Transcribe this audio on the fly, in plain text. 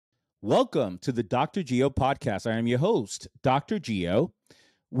Welcome to the Dr. Geo podcast. I am your host, Dr. Geo,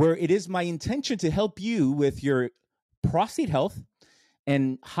 where it is my intention to help you with your prostate health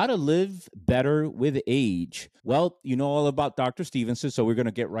and how to live better with age. Well, you know all about Dr. Stevenson, so we're going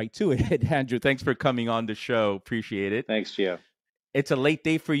to get right to it. Andrew, thanks for coming on the show. Appreciate it. Thanks, Gio. It's a late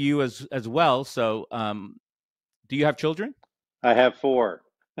day for you as well. So do you have children? I have 4.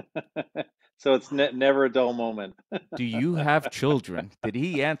 So it's never a dull moment. Do you have children? Did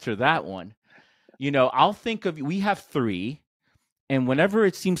he answer that one? You know, I'll think of, we have 3. And whenever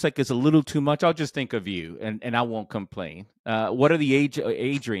it seems like it's a little too much, I'll just think of you, and I won't complain. What are the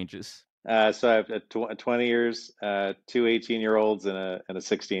age ranges? So I have 20 years, 2 18-year-olds, and a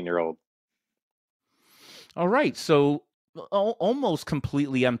 16-year-old. All right, so almost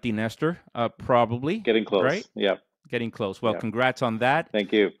completely empty nester, probably. Getting close, right? Yep. Getting close. Well, Yep. Congrats on that.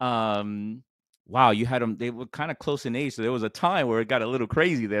 Thank you. Wow, you had them. They were kind of close in age, so there was a time where it got a little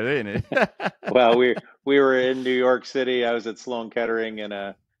crazy there, didn't it? Well, we were in New York City. I was at Sloan Kettering in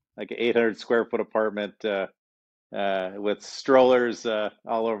an 800 square foot apartment with strollers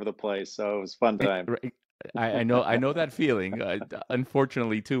all over the place. So it was a fun time. I know that feeling,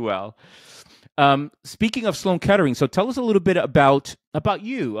 unfortunately, too well. Speaking of Sloan Kettering, so tell us a little bit about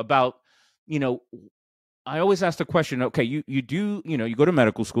you. I always ask the question. Okay, you go to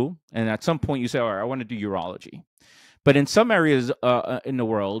medical school, and at some point you say, all right, I want to do urology. But in some areas in the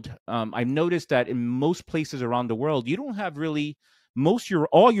world, I've noticed that in most places around the world, you don't have really all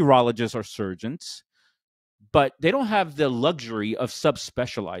urologists are surgeons, but they don't have the luxury of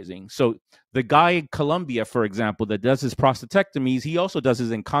subspecializing. So the guy in Colombia, for example, that does his prostatectomies, he also does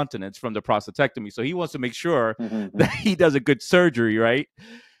his incontinence from the prostatectomy. So he wants to make sure that he does a good surgery, right?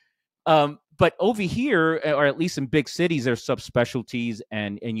 But over here, or at least in big cities, there's subspecialties,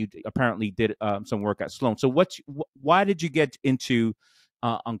 and you apparently did some work at Sloan. So why did you get into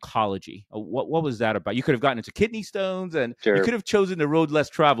oncology? What was that about? You could have gotten into kidney stones, and Sure. You could have chosen the road less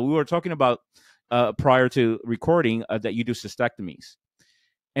traveled. We were talking about prior to recording that you do cystectomies.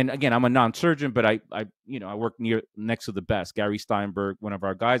 And again, I'm a non-surgeon, but I work next to the best. Gary Steinberg, one of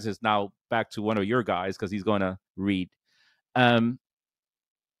our guys, is now back to one of your guys because he's going to read.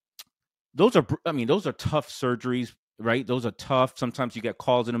 Those are tough surgeries, right? Those are tough. Sometimes you get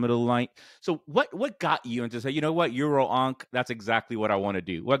calls in the middle of the night. So what got you into say, you know what, uro-onc, that's exactly what I want to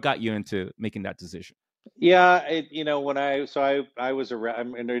do? What got you into making that decision? Yeah, I'm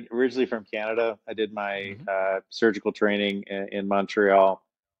originally from Canada. I did my surgical training in Montreal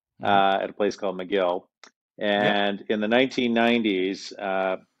at a place called McGill. And in the 1990s,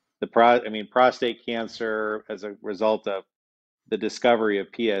 prostate cancer, as a result of the discovery of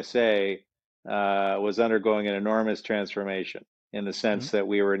PSA, was undergoing an enormous transformation in the sense that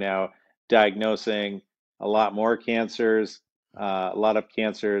we were now diagnosing a lot more cancers, a lot of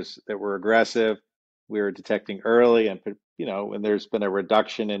cancers that were aggressive. We were detecting early, and there's been a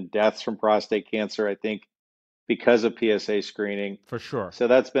reduction in deaths from prostate cancer, I think, because of PSA screening. For sure. So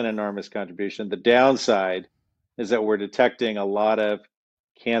that's been an enormous contribution. The downside is that we're detecting a lot of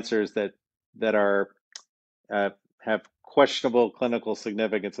cancers that are have questionable clinical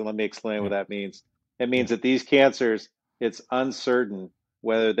significance. And let me explain what that means. It means that these cancers, it's uncertain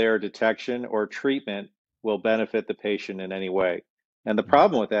whether their detection or treatment will benefit the patient in any way. And the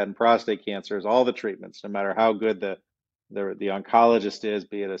problem with that in prostate cancer is all the treatments, no matter how good the oncologist is,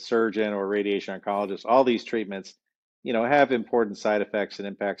 be it a surgeon or a radiation oncologist, all these treatments, have important side effects and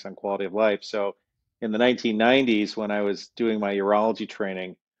impacts on quality of life. So in the 1990s, when I was doing my urology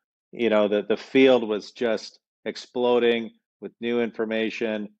training, the field was just exploding with new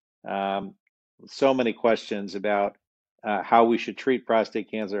information. So many questions about how we should treat prostate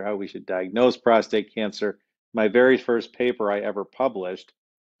cancer, how we should diagnose prostate cancer. My very first paper I ever published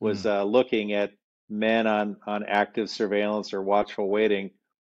was looking at men on active surveillance or watchful waiting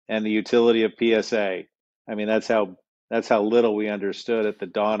and the utility of PSA. I mean, that's how little we understood at the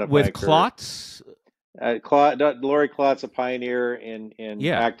dawn of my career. Klotz? Laurie Klotz's a pioneer in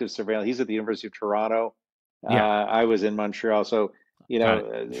active surveillance. He's at the University of Toronto. I was in Montreal. So,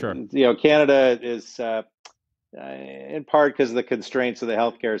 Canada is in part because of the constraints of the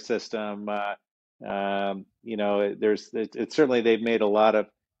healthcare system. It's certainly, they've made a lot of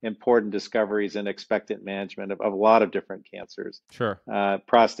important discoveries in expectant management of a lot of different cancers. Sure.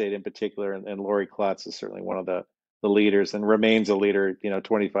 Prostate in particular, and Laurie Klotz is certainly one of the leaders and remains a leader,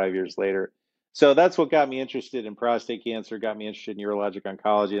 25 years later. So that's what got me interested in prostate cancer, got me interested in urologic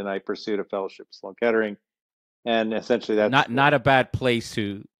oncology, and I pursued a fellowship at Sloan Kettering. And essentially, that's not a bad place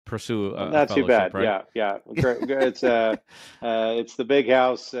to pursue a not too bad, right? Yeah. It's the big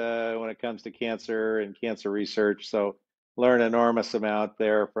house when it comes to cancer and cancer research. So learn enormous amount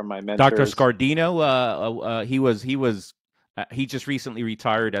there from my Dr. mentors. Scardino, he just recently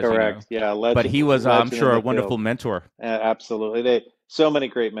retired, as you know, Correct. Yeah, but he was, I'm legend in sure, a the wonderful field. mentor. Absolutely. So many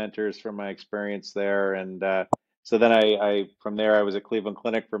great mentors from my experience there. And so then from there, I was at Cleveland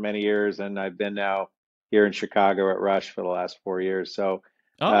Clinic for many years, and I've been now here in Chicago at Rush for the last 4 years. So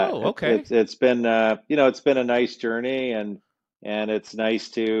Oh, okay. it's been, it's been a nice journey, and it's nice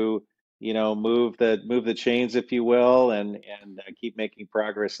to, move the chains, if you will, and keep making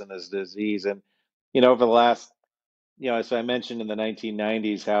progress in this disease. And, over the last, as I mentioned in the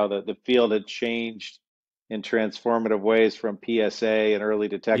 1990s, how the field had changed in transformative ways from PSA and early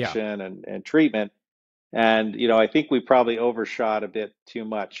Yeah, detection and treatment. And, I think we probably overshot a bit too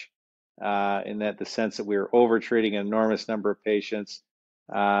much in that the sense that we were overtreating an enormous number of patients.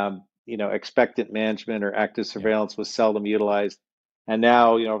 Expectant management or active yeah, surveillance was seldom utilized. And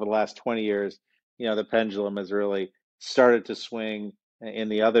now, over the last 20 years, the pendulum has really started to swing in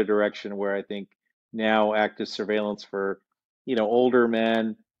the other direction, where I think now active surveillance for, older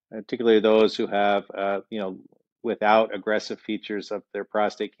men, particularly those who have, without aggressive features of their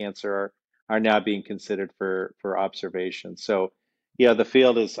prostate cancer, are now being considered for observation. So, yeah, the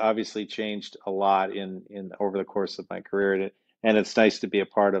field has obviously changed a lot in over the course of my career, and it's nice to be a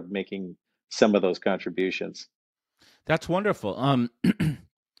part of making some of those contributions. that's wonderful.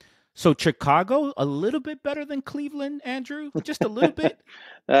 So Chicago, a little bit better than Cleveland, Andrew, just a little bit.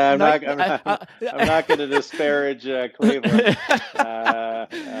 I'm Night, not. I'm not going to disparage Cleveland.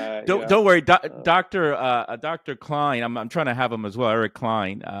 don't worry, Doctor Klein. I'm trying to have him as well, Eric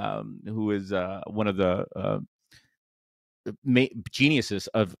Klein, who is one of the geniuses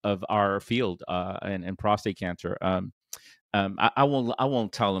of our field and prostate cancer. I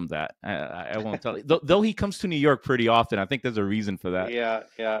won't tell him that. I won't tell. Though he comes to New York pretty often. I think there's a reason for that. Yeah,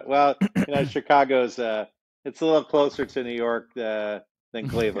 yeah. Well, Chicago's it's a little closer to New York than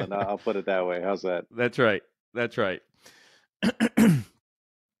Cleveland. I'll put it that way. How's that? That's right. That's right.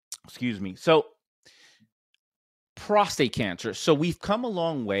 Excuse me. So prostate cancer. So we've come a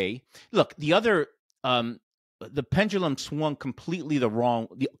long way. Look, the pendulum swung completely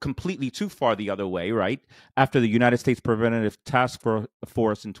too far the other way, right? After the United States Preventative Task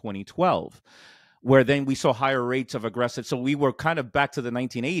Force in 2012, where then we saw higher rates of aggressive. So we were kind of back to the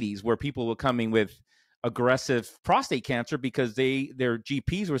 1980s, where people were coming with aggressive prostate cancer because their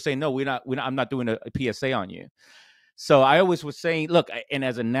GPs were saying, no, I'm not doing a PSA on you. So I always was saying, look, and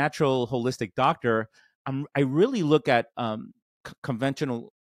as a natural holistic doctor, I really look at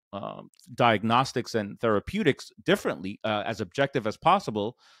conventional diagnostics and therapeutics differently, as objective as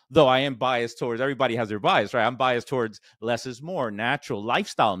possible, though I am biased towards, everybody has their bias, right? I'm biased towards less is more, natural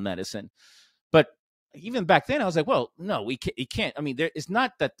lifestyle medicine. But even back then, I was like, well, no, it can't. I mean, it's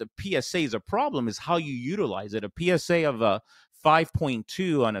not that the PSA is a problem, it's how you utilize it. A PSA of a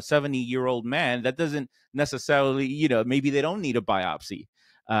 5.2 on a 70-year-old man, that doesn't necessarily, maybe they don't need a biopsy,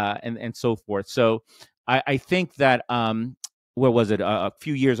 and so forth. So I think that where was it, a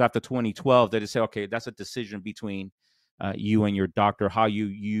few years after 2012, that it said, okay, that's a decision between you and your doctor, how you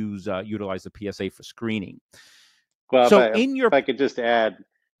utilize the PSA for screening. Well, So if I could just add,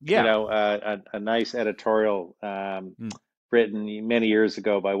 yeah, a nice editorial written many years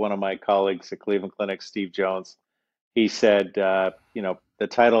ago by one of my colleagues at Cleveland Clinic, Steve Jones. He said, the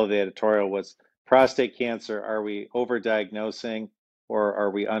title of the editorial was "Prostate Cancer: Are we overdiagnosing or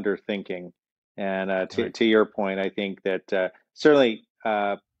are we underthinking?" And right. to your point, I think that certainly,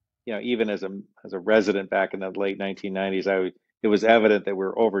 even as a resident back in the late 1990s, it was evident that we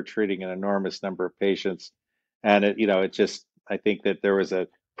were overtreating an enormous number of patients, and I think that there was a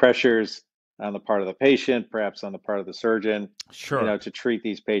pressures on the part of the patient, perhaps on the part of the surgeon, Sure. to treat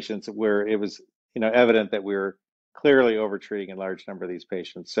these patients, where it was, evident that we were clearly overtreating a large number of these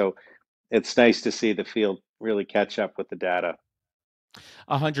patients. So it's nice to see the field really catch up with the data.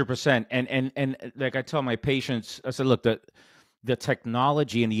 100%. And like I tell my patients, I said, look, the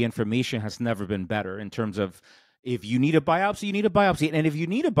technology and the information has never been better in terms of, if you need a biopsy, you need a biopsy. And if you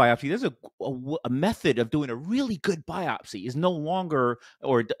need a biopsy, there's a method of doing a really good biopsy. Is no longer,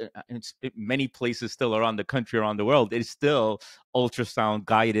 or it's many places still around the country, around the world, it's still ultrasound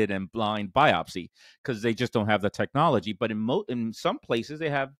guided and blind biopsy, because they just don't have the technology. But in some places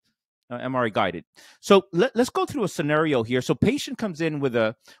they have MRI guided. So let's go through a scenario here. So patient comes in with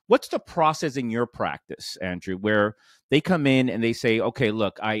what's the process in your practice, Andrew, where they come in and they say, okay,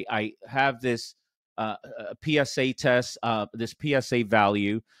 look, I have this PSA test, this PSA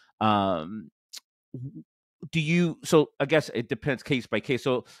value. So I guess it depends case by case.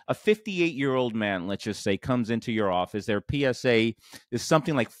 So a 58-year-old man, let's just say, comes into your office, their PSA is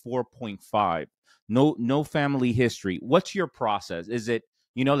something like 4.5. no family history. What's your process? Is it,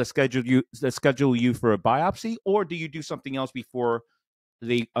 let's schedule you for a biopsy, or do you do something else before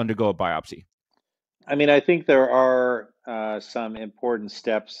they undergo a biopsy? I mean, I think there are some important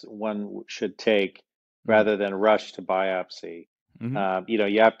steps one should take Mm-hmm. rather than rush to biopsy. Mm-hmm.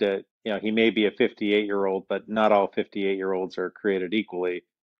 You have to, he may be a 58-year-old, but not all 58-year-olds are created equally.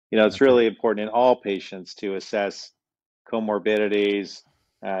 It's That's right. really important in all patients to assess comorbidities.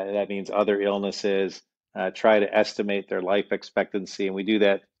 That means other illnesses, try to estimate their life expectancy. And we do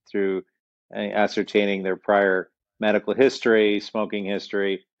that through ascertaining their prior medical history, smoking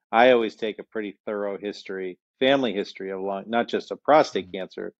history. I always take a pretty thorough family history of not just of prostate Mhm.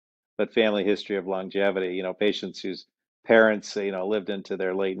 cancer, but family history of longevity. Patients whose parents, lived into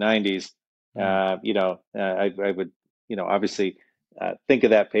their late 90s. Mm. I would, obviously think of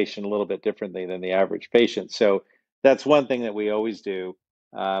that patient a little bit differently than the average patient. So that's one thing that we always do.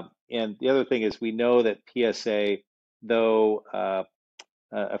 And the other thing is we know that PSA, though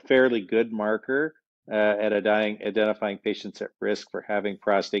a fairly good marker at identifying patients at risk for having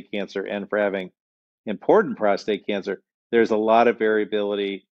prostate cancer and for having important prostate cancer, there's a lot of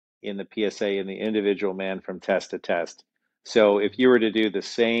variability in the PSA in the individual man from test to test. So if you were to do the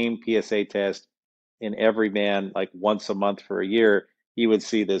same PSA test in every man like once a month for a year, you would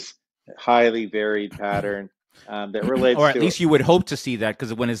see this highly varied pattern that Or relates at to, least you would hope to see that,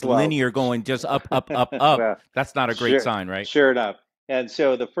 because when it's well, linear going just up, up, up, up, well, that's not a great sure, sign, right? sure enough. And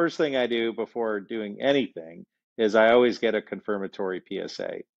so the first thing I do before doing anything is I always get a confirmatory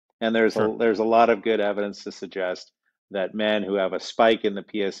PSA. And Sure. there's a lot of good evidence to suggest that men who have a spike in the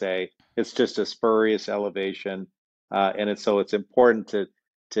PSA, it's just a spurious elevation, and it's important to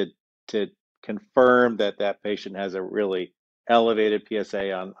to confirm that that patient has a really elevated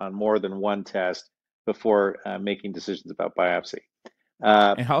PSA on more than one test before making decisions about biopsy.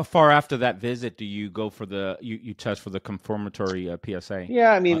 Uh, And how far after that visit do you go for you test for the confirmatory PSA?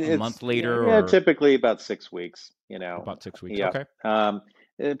 Yeah, I mean, A month later yeah, or typically about 6 weeks, about 6 weeks? Yep.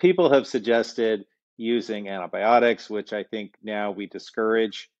 Okay. People have suggested using antibiotics, which I think now we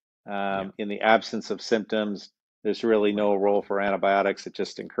discourage. Yeah. In the absence of symptoms, there's really Right. no role for antibiotics. It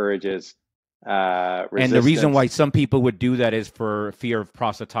just encourages And the reason why resistance. some people would do that is for fear of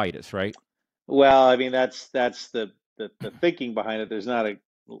prostatitis, right? Well, I mean, that's the thinking behind it. There's not a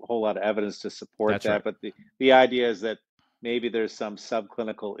whole lot of evidence to support That's that, right. but the idea is that maybe there's some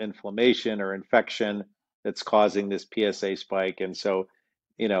subclinical inflammation or infection that's causing this PSA spike. And so,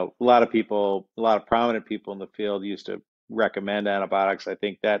 a lot of people, a lot of prominent people in the field used to recommend antibiotics. I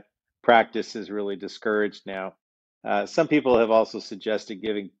think that practice is really discouraged now. Some people have also suggested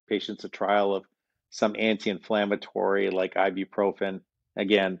giving patients a trial of some anti-inflammatory like ibuprofen.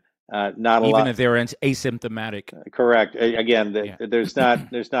 Again, not a Even lot. if they're asymptomatic. Correct. Again, Yeah. there's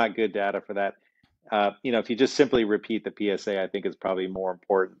not good data for that. If you just simply repeat the PSA, I think is probably more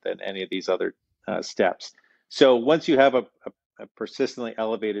important than any of these other steps. So once you have a persistently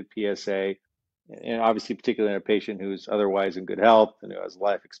elevated PSA, and obviously particularly in a patient who's otherwise in good health and who has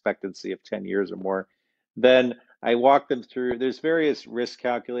life expectancy of 10 years or more, then I walk them through. There's various risk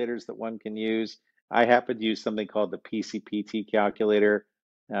calculators that one can use. I happen to use something called the PCPT calculator.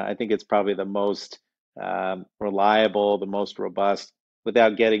 I think it's probably the most reliable, the most robust.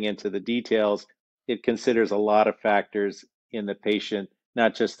 Without getting into the details, it considers a lot of factors in the patient,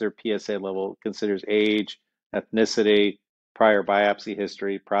 not just their PSA level. It considers age, ethnicity, prior biopsy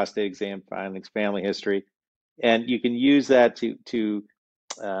history, prostate exam findings, family history, and you can use that to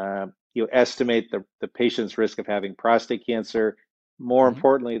estimate the patient's risk of having prostate cancer. More Mhm.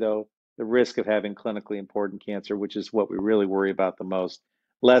 importantly, though, the risk of having clinically important cancer, which is what we really worry about the most.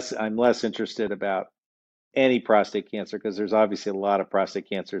 I'm less interested about any prostate cancer because there's obviously a lot of prostate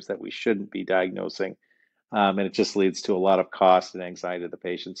cancers that we shouldn't be diagnosing, and it just leads to a lot of cost and anxiety to the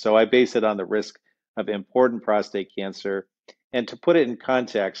patient. So I base it on the risk of important prostate cancer, and to put it in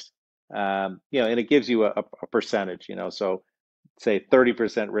context, and it gives you a percentage, so say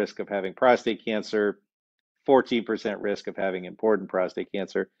 30% risk of having prostate cancer, 14% risk of having important prostate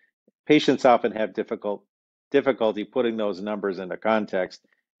cancer. Patients often have difficulty putting those numbers into context.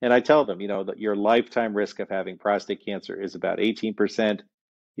 And I tell them, that your lifetime risk of having prostate cancer is about 18%.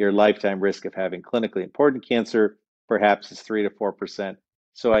 Your lifetime risk of having clinically important cancer perhaps is 3 to 4%.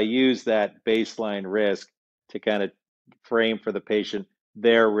 So I use that baseline risk to kind of frame for the patient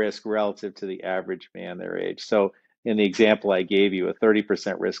their risk relative to the average man their age. So in the example I gave you, a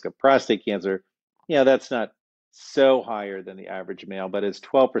 30% risk of prostate cancer, that's not so higher than the average male, but it's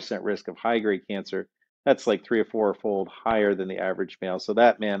 12% risk of high grade cancer. That's like 3 or 4 fold higher than the average male. So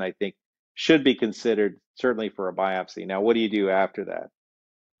that man, I think, should be considered certainly for a biopsy. Now, what do you do after that?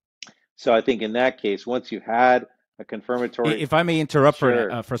 So I think in that case, once you had a confirmatory, If I may interrupt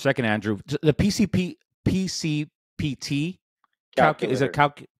sure, for a second, Andrew, the PCPT is a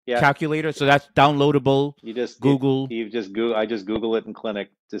calculator. Yeah, calculator, so that's downloadable. Google, you just Google, I just Google it in clinic,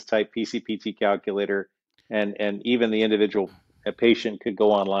 just type PCPT calculator, and even the individual a patient could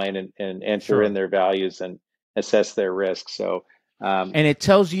go online and enter in sure, their values and assess their risk. So and it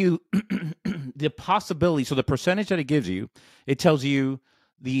tells you the possibility. So the percentage that it gives you, it tells you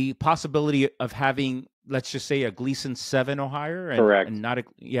the possibility of having, let's just say, a Gleason 7 or higher, and correct. not a,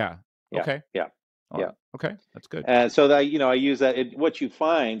 yeah, Yeah, okay, yeah, all yeah. right, okay, that's good. And so that, I use that. What you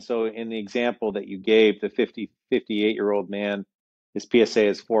find, so in the example that you gave, the 58-year-old man, his PSA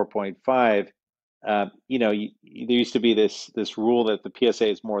is 4.5. There used to be this rule that the PSA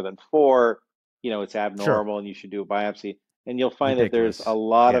is more than 4, it's Sure, abnormal and you should do a biopsy. And you'll find that there's a ridiculous.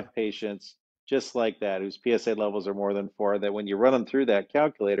 lot Yeah, of patients just like that whose PSA levels are more than 4, that when you run them through that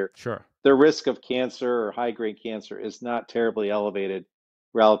calculator, sure. their risk of cancer or high-grade cancer is not terribly elevated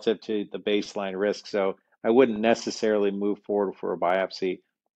relative to the baseline risk. So I wouldn't necessarily move forward for a biopsy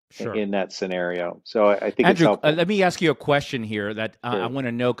Sure. in that scenario. So I think it's Andrew, helpful. let me ask you a question here that I Sure. want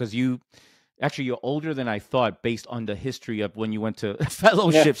to know, because you're older than I thought based on the history of when you went to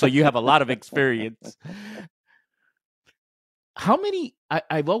fellowship. So you have a lot of experience. How many?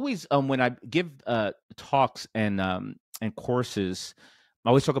 I've always when I give talks and courses, I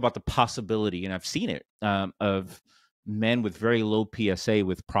always talk about the possibility, and I've seen it of men with very low PSA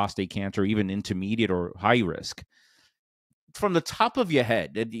with prostate cancer, even intermediate or high risk. From the top of your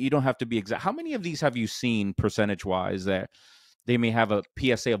head, and you don't have to be exact. How many of these have you seen percentage wise that they may have a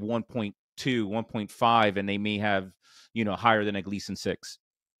PSA of 1.2, 1.5, and they may have, higher than a Gleason 6?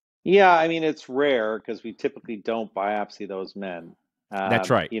 Yeah, I mean, it's rare because we typically don't biopsy those men. That's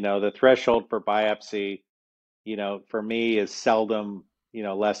right. The threshold for biopsy, for me is seldom,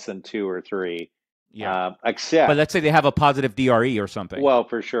 less than 2 or 3. Yeah. But Except, let's say they have a positive DRE or something. well,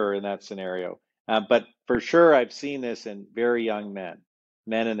 for sure in that scenario. But for sure, I've seen this in very young men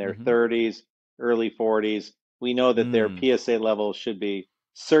in their Mm-hmm. 30s, early 40s. We know that their Mm, PSA level should be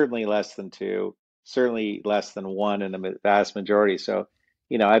certainly less than 2, certainly less than 1 in the vast majority. So,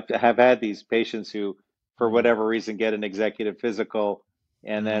 have had these patients who, for mm, whatever reason, get an executive physical,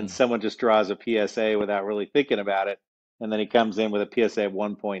 and then mm. someone just draws a PSA without really thinking about it, and then he comes in with a PSA of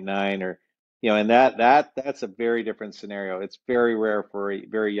 1.9, or and that's a very different scenario. It's very rare for a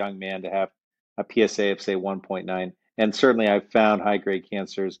very young man to have a PSA of say 1.9, and certainly I've found high grade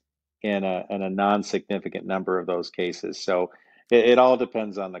cancers in a non-significant number of those cases. So it all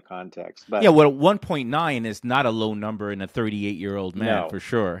depends on the context. Yeah, But well, 1.9 is not a low number in a 38-year-old man no, for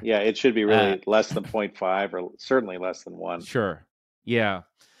sure. yeah, it should be Uh, really less than 0.5 or certainly less than 1. sure. Yeah.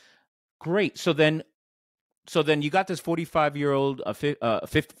 Great. So then you got this 45-year-old,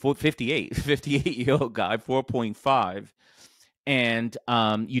 58-year-old guy, 4.5, and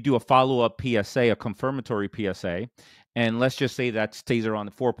you do a follow-up PSA, a confirmatory PSA, and let's just say that stays around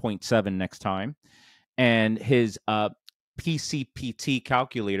the 4.7 next time, and his PCPT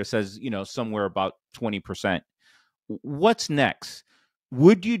calculator says, somewhere about 20%. What's next?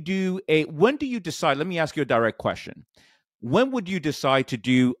 When do you decide? Let me ask you a direct question. When would you decide to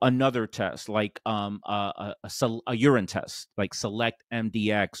do another test, like a urine test, like Select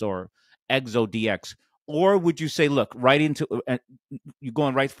MDX or ExoDX? Or would you say, look, right into you're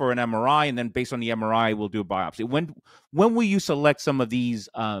going right for an MRI, and then based on the MRI, we'll do a biopsy? When will you select some of these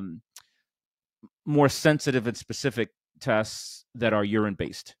more sensitive and specific tests that are urine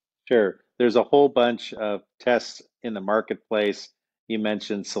based? Sure. There's a whole bunch of tests in the marketplace. You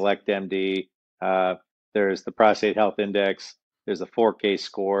mentioned Select MD. Uh, there's the Prostate Health Index. There's a 4K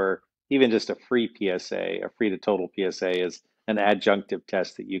score. Even just a free PSA, a free to total PSA, is an adjunctive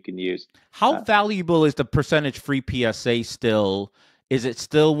test that you can use. How Uh, valuable is the percentage free PSA still? Is it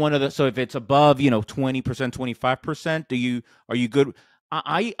still one of the, so if it's above, 20%, 25%, are you good?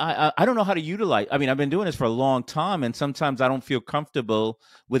 I don't know how to utilize. I mean, I've been doing this for a long time, and sometimes I don't feel comfortable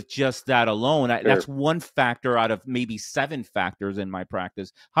with just that alone. That's sure. one factor out of maybe 7 factors in my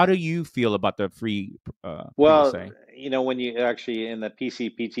practice. How do you feel about the free Well, PSA? when you actually in the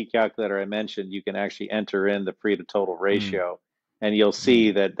PCPT calculator I mentioned, you can actually enter in the free to total Mm, ratio, and you'll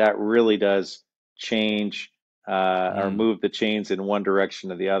see mm, that that really does change or mm. move the chains in one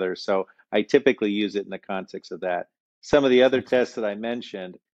direction or the other. So I typically use it in the context of that. Some of the other Excellent. tests that I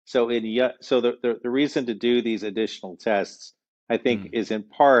mentioned, so the reason to do these additional tests, I think, Mm, is in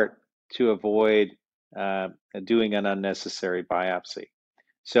part to avoid uh, doing an unnecessary biopsy.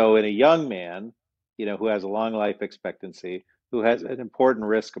 So in a young man, who has a long life expectancy, who has an important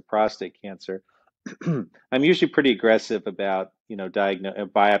risk of prostate cancer. I'm usually pretty aggressive about,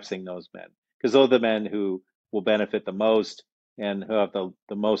 biopsying those men because those are the men who will benefit the most and who have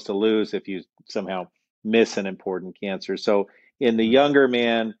the most to lose if you somehow miss an important cancer. So in the Mm, younger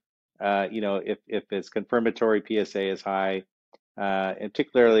man, if its confirmatory PSA is high, and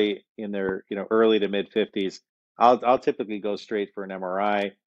particularly in their, early to mid 50s, I'll typically go straight for an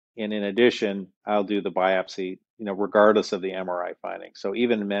MRI. And in addition, I'll do the biopsy, regardless of the MRI finding. So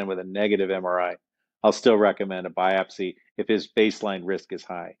even in men with a negative MRI, I'll still recommend a biopsy if his baseline risk is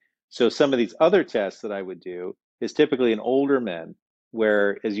high. So some of these other tests that I would do is typically in older men,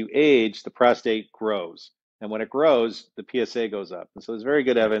 where as you age, the prostate grows. And when it grows, the PSA goes up. And so there's very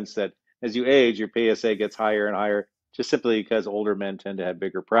good right. evidence that as you age, your PSA gets higher and higher, just simply because older men tend to have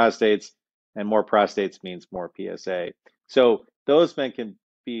bigger prostates, and more prostates means more PSA. So those men can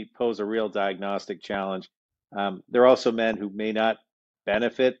pose a real diagnostic challenge. There are also men who may not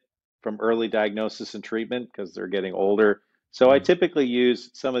benefit from early diagnosis and treatment because they're getting older. So I Mm, typically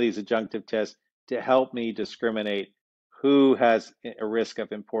use some of these adjunctive tests to help me discriminate who has a risk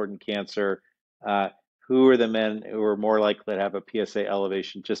of important cancer, uh, who are the men who are more likely to have a PSA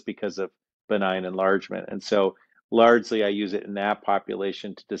elevation just because of benign enlargement. And so largely I use it in that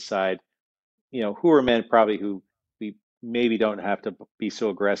population to decide, who are men probably who we maybe don't have to be so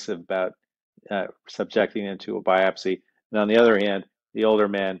aggressive about subjecting them to a biopsy. And on the other hand, the older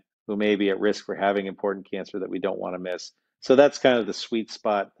men who may be at risk for having important cancer that we don't want to miss. So that's kind of the sweet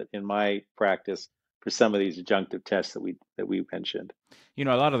spot that in my practice for some of these adjunctive tests that we mentioned. A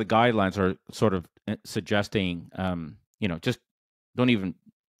lot of the guidelines are sort of suggesting, just don't even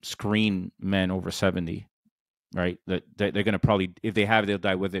screen men over 70, right? That they're going to probably, if they have it, they'll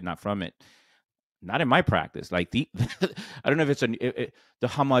die with it, not from it. Not in my practice. Like I don't know if it's the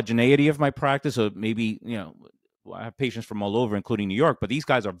homogeneity of my practice, or maybe I have patients from all over, including New York, but these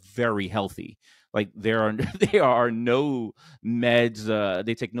guys are very healthy. Like there are there are no meds.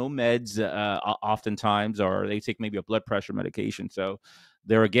 They take no meds oftentimes, or they take maybe a blood pressure medication. So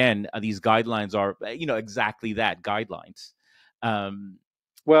there again, these guidelines are exactly that, guidelines. Um,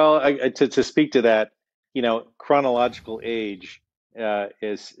 Well, to speak to that, chronological age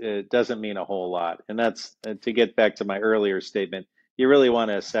is doesn't mean a whole lot, and that's to get back to my earlier statement. You really want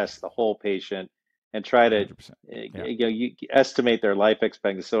to assess the whole patient and try to 100%. Yeah. you estimate their life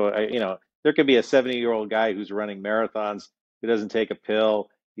expectancy. So there could be a 70-year-old guy who's running marathons who doesn't take a pill.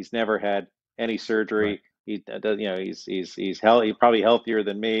 He's never had any Right. surgery. He does, he's probably healthier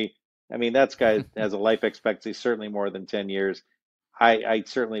than me. I mean, that guy has a life expectancy certainly more than 10 years. I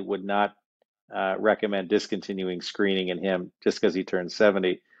certainly would not recommend discontinuing screening in him just because he turned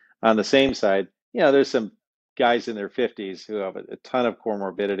 70. On the same side, there's some guys in their 50s who have a ton of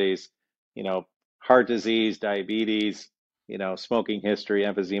comorbidities, heart disease, diabetes, smoking history,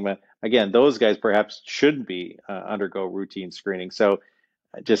 emphysema. Again, those guys perhaps shouldn't be undergo routine screening. So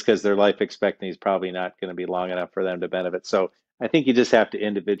just because their life expectancy is probably not going to be long enough for them to benefit. So I think you just have to Yeah.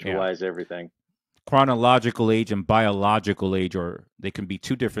 individualize everything. Chronological age and biological age, or they can be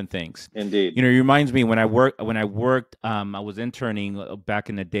two different things. Indeed. It reminds me when I worked, I was interning back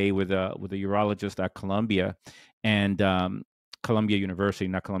in the day with a urologist at Columbia, and Columbia University,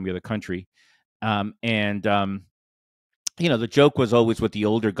 not Columbia the country. And the joke was always with the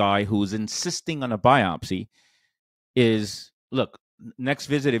older guy who was insisting on a biopsy is, look, next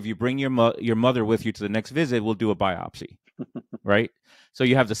visit, if you bring your mother with you to the next visit, we'll do a biopsy, right? So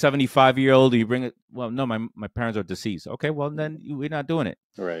you have the 75-year-old, you bring it. Well, no, my parents are deceased. Okay, well then we're not doing it.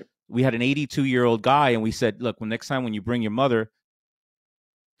 Right. We had an 82-year-old guy, and we said, look, well, next time when you bring your mother,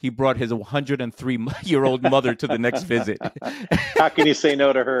 he brought his 103-year-old mother to the next visit. How can you say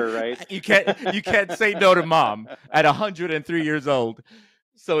no to her, right? You can't say no to mom at 103 years old.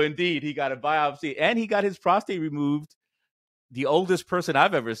 So indeed, he got a biopsy and he got his prostate removed. The oldest person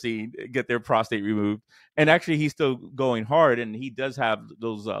I've ever seen get their prostate removed, and actually he's still going hard, and he does have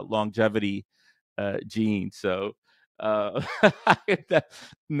those longevity genes. So I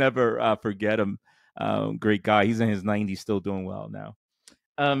never forget him. Great guy. He's in his 90s, still doing well now.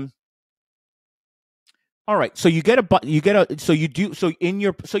 Um, all right. So you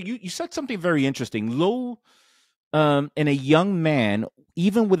said something very interesting. Low in a young man,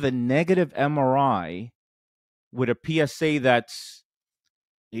 even with a negative MRI, with a PSA that's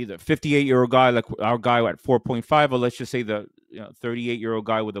either 58-year-old guy like our guy at 4.5, or let's just say the 38-year-old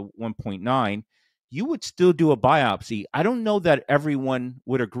guy with a 1.9, you would still do a biopsy. I don't know that everyone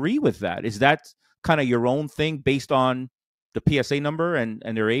would agree with that. Is that kind of your own thing based on the PSA number and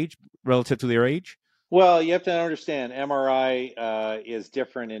their age relative to their age? Well, you have to understand MRI is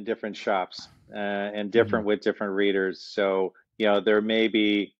different in different shops and Mm-hmm. different with different readers. So, there may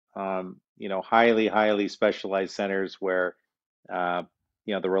be, highly specialized centers where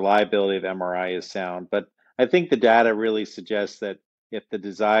the reliability of MRI is sound. But I think the data really suggests that if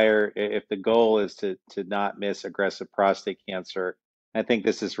the goal is to not miss aggressive prostate cancer, I think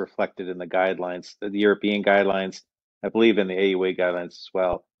this is reflected in the guidelines, the European guidelines, I believe in the AUA guidelines as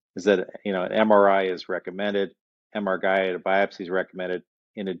well, is that an MRI is recommended, MR-guided biopsy is recommended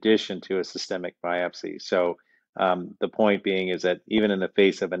in addition to a systemic biopsy. So the point being is that even in the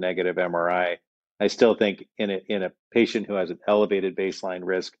face of a negative MRI, I still think in a patient who has an elevated baseline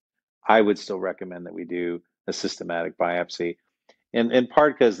risk, I would still recommend that we do a systematic biopsy. And in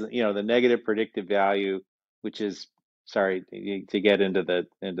part because the negative predictive value, which is, sorry to get into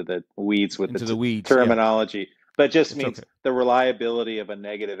the weeds with Into the the weeds. Yeah, terminology, but just it's means okay. the reliability of a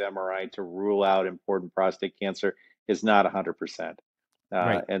negative MRI to rule out important prostate cancer is not 100%.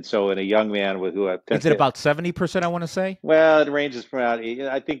 Right. And so in a young man who Is it about 70%, I want to say? well, it ranges from about,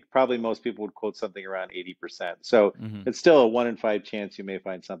 I think probably most people would quote something around 80%. So Hmm. it's still a 1 in 5 chance you may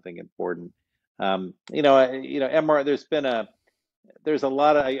find something important. MR, there's a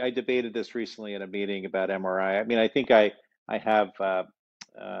lot of, I debated this recently in a meeting about MRI. I mean, I think I have a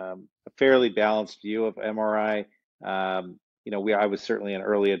fairly balanced view of MRI. I was certainly an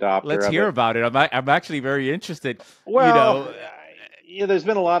early adopter Let's of hear it. about it. I'm actually very interested. You Well, know, there's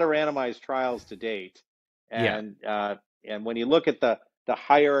been a lot of randomized trials to date, yeah. and when you look at the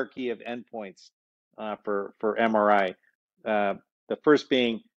hierarchy of endpoints for MRI, the first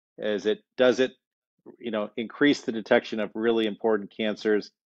being is does it increase the detection of really important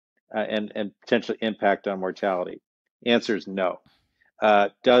cancers and potentially impact on mortality? Answer is no.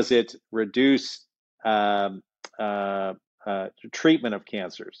 Does it reduce um, uh, treatment of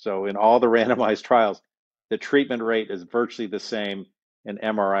cancer? So in all the randomized trials, the treatment rate is virtually the same in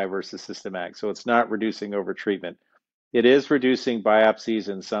MRI versus systematic. So it's not reducing over treatment. It is reducing biopsies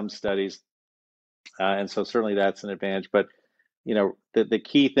in some studies, and so certainly that's an advantage. But the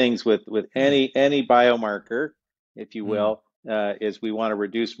key things with any biomarker, if you Mm. will, is we want to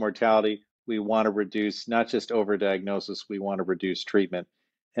reduce mortality. We want to reduce not just overdiagnosis. We want to reduce treatment.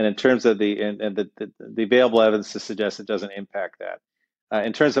 And in terms of the available evidence to suggest it doesn't impact that.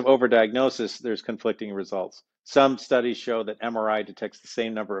 In terms of overdiagnosis, there's conflicting results. Some studies show that MRI detects the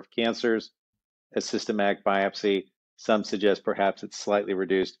same number of cancers as systematic biopsy. Some suggest perhaps it's slightly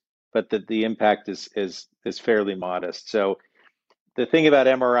reduced, but that the impact is fairly modest. So the thing about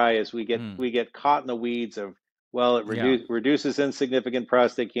MRI is Mm. we get caught in the weeds of, well, it Yeah. reduces insignificant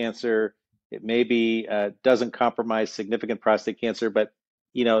prostate cancer. It maybe doesn't compromise significant prostate cancer, but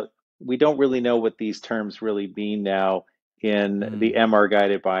you know we don't really know what these terms really mean now in the Mm. MR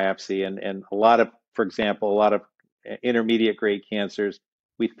guided biopsy, and a lot of, for example, a lot of intermediate grade cancers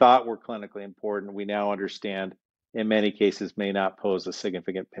we thought were clinically important. We now understand in many cases may not pose a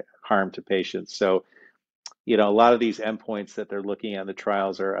significant harm to patients. So a lot of these endpoints that they're looking at in the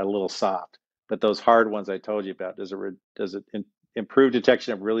trials are a little soft, but those hard ones I told you about, does it improve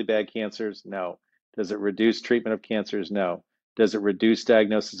detection of really bad cancers? No. Does it reduce treatment of cancers? No. Does it reduce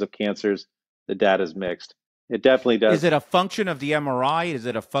diagnosis of cancers? The data is mixed. It definitely Is does. it a function of the MRI? Is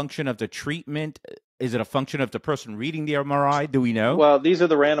it a function of the treatment? Is it a function of the person reading the MRI? Do we know? Well, these are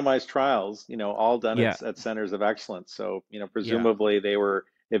the randomized trials, all done Yeah. at centers of excellence. So, Yeah. presumably they were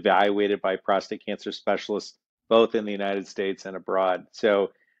evaluated by prostate cancer specialists both in the United States and abroad.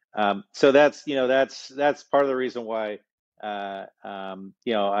 So that's that's part of the reason why I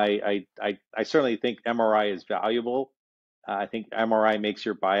certainly think MRI is valuable. I think MRI makes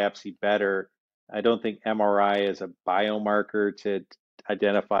your biopsy better. I don't think MRI is a biomarker to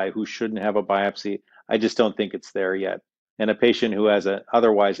identify who shouldn't have a biopsy. I just don't think it's there yet. And a patient who has an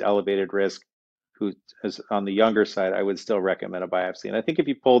otherwise elevated risk, who is on the younger side, I would still recommend a biopsy. And I think if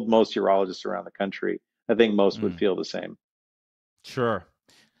you polled most urologists around the country, I think most would Mm. feel the same. Sure.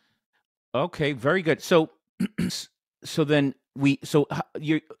 Okay, very good. So, so then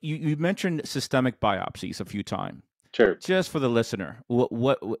you mentioned systemic biopsies a few times. Sure. Just for the listener,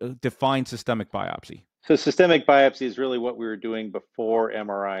 what defines systemic biopsy? So systemic biopsy is really what we were doing before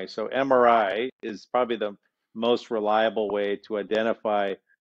MRI. So MRI is probably the most reliable way to identify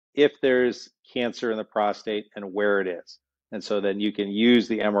if there's cancer in the prostate and where it is. And so then you can use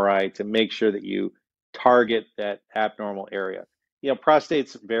the MRI to make sure that you target that abnormal area.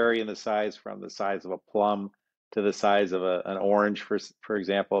 Prostates vary in the size from the size of a plum to the size of an orange, for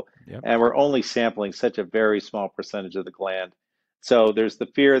example. Yep. And we're only sampling such a very small percentage of the gland. So there's the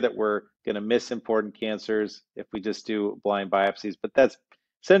fear that we're going to miss important cancers if we just do blind biopsies. But that's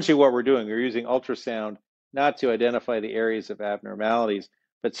essentially what we're doing. We're using ultrasound not to identify the areas of abnormalities,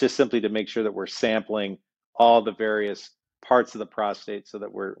 but just simply to make sure that we're sampling all the various parts of the prostate so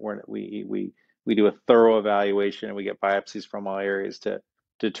that we do a thorough evaluation and we get biopsies from all areas to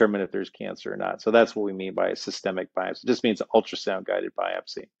determine if there's cancer or not. So that's what we mean by a systemic biopsy. It just means ultrasound guided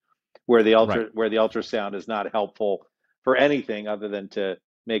biopsy, where Right. the ultrasound is not helpful for anything other than to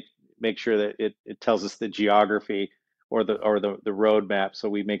make sure that it tells us the geography or the roadmap. So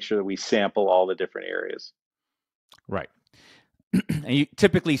we make sure that we sample all the different areas. Right. And you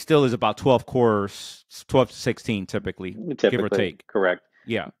typically still is about 12 cores, 12 to 16 typically, give or Typically, take. correct.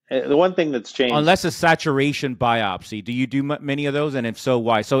 Yeah. The one thing that's changed, Unless a saturation biopsy. Do you do many of those? And if so,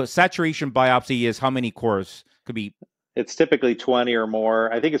 why? So a saturation biopsy is how many cores? Could be. it's typically 20 or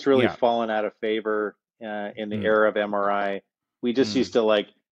more. I think it's really Yeah. fallen out of favor in the Mm, era of MRI. We just used mm, to like,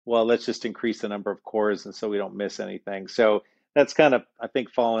 well, let's just increase the number of cores and so we don't miss anything. So that's kind of, I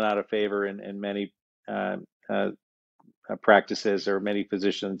think, fallen out of favor in many uh, uh, practices or many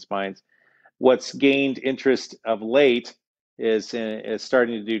physicians' minds. What's gained interest of late is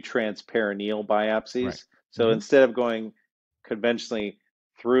starting to do transperineal right. biopsies. So Hmm. instead of going conventionally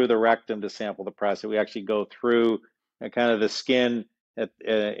through the rectum to sample the prostate, we actually go through kind of the skin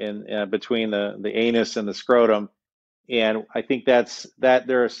in between the anus and the scrotum. And I think that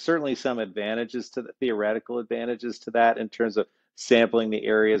there are certainly some advantages to the theoretical advantages to that in terms of sampling the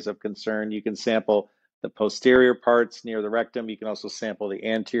areas of concern. You can sample the posterior parts near the rectum. You can also sample the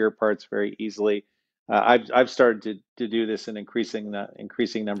anterior parts very easily. I've started to do this in increasing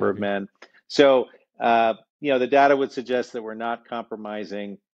number Have of you? men. So the data would suggest that we're not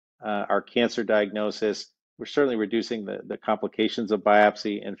compromising our cancer diagnosis. We're certainly reducing the complications of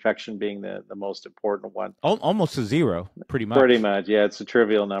biopsy, infection being the most important one. Almost to zero, pretty Pretty much. much, yeah, it's a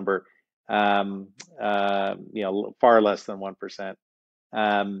trivial number. Far less than 1%.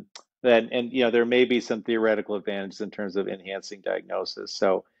 Um, and there may be some theoretical advantages in terms of enhancing diagnosis.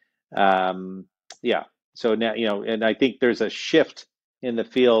 So, um, yeah. So now, and I think there's a shift in the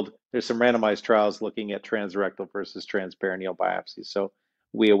field. There's some randomized trials looking at transrectal versus transperineal biopsies. So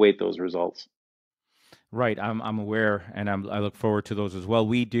we await those results. Right, I'm aware, and I look forward to those as well.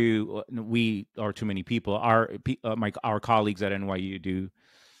 We do. We are too many people. Our colleagues at NYU do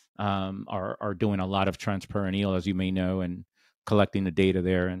are doing a lot of transperineal, as you may know, and collecting the data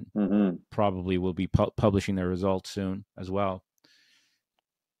there, and Mm-hmm. probably will be publishing their results soon as well.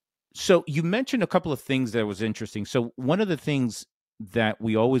 So you mentioned a couple of things that was interesting. So one of the things that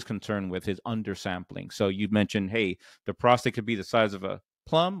we always concern with is undersampling. So you mentioned, hey, the prostate could be the size of a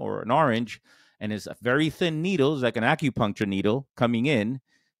plum or an orange, and it's a very thin needle, like an acupuncture needle coming in,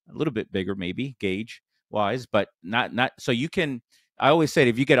 a little bit bigger maybe gauge wise, but not. So you can. I always said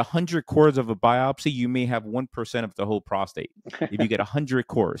if you get 100 cores of a biopsy, you may have 1% of the whole prostate. If you get 100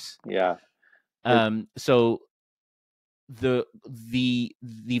 cores, Yeah. It, so the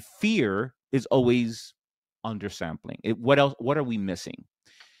fear is always undersampling. What else? What are we missing?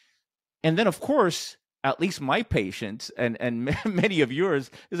 And then, of course, at least my patients and many of yours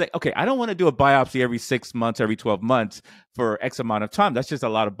is like, okay, I don't want to do a biopsy every 6 months, every 12 months for X amount of time. That's just a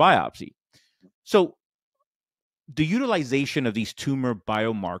lot of biopsy. So the utilization of these tumor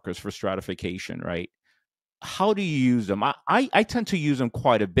biomarkers for stratification, right? How do you use them? I tend to use them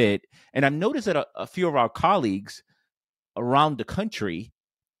quite a bit, and I've noticed that a few of our colleagues around the country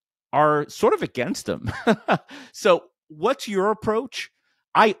are sort of against them. So, what's your approach?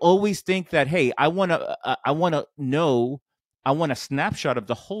 I always think that hey, I want to know, I want a snapshot of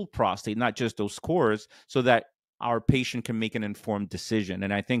the whole prostate, not just those scores, so that our patient can make an informed decision.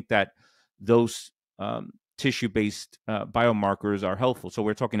 And I think that those tissue-based biomarkers are helpful. So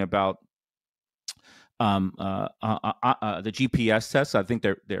we're talking about the GPS test. I think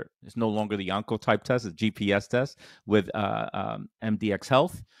there is no longer the Oncotype test, the GPS test with MDX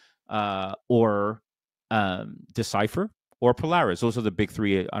Health or Decipher or Polaris. Those are the big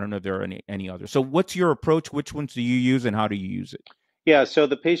three. I don't know if there are any others. So what's your approach? Which ones do you use and how do you use it? Yeah, so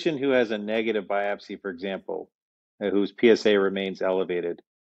the patient who has a negative biopsy, for example, whose PSA remains elevated,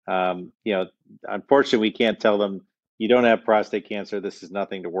 um, you know, unfortunately, we can't tell them you don't have prostate cancer. This is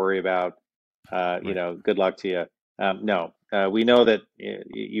nothing to worry about. Right. Good luck to you. No, we know that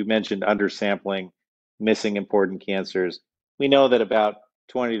you mentioned undersampling, missing important cancers. We know that about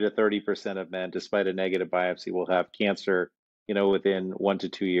 20 to 30% of men, despite a negative biopsy, will have cancer, within 1 to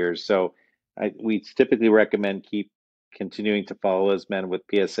 2 years. So we typically recommend keep continuing to follow those men with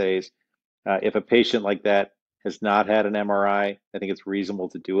PSAs. If a patient like that has not had an MRI, I think it's reasonable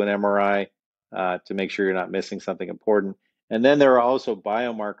to do an MRI to make sure you're not missing something important. And then there are also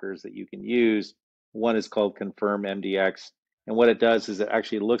biomarkers that you can use. One is called Confirm MDX. And what it does is it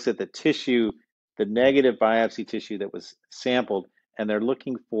actually looks at the tissue, the negative biopsy tissue that was sampled, and they're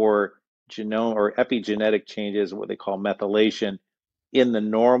looking for genome or epigenetic changes, what they call methylation, in the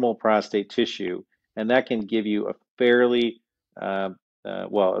normal prostate tissue, and that can give you a fairly a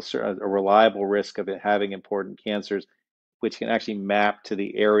reliable risk of it having important cancers, which can actually map to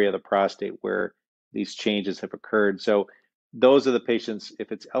the area of the prostate where these changes have occurred. So those are the patients,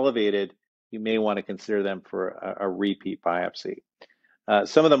 if it's elevated, you may want to consider them for a repeat biopsy.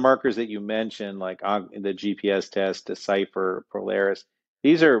 Some of the markers that you mentioned, like the GPS test, Decipher, Polaris,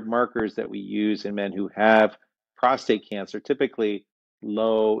 these are markers that we use in men who have prostate cancer, typically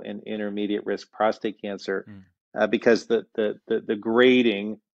low and intermediate risk prostate cancer, Mm. because the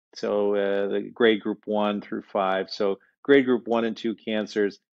grading, so the grade group 1 through 5, so grade group 1 and 2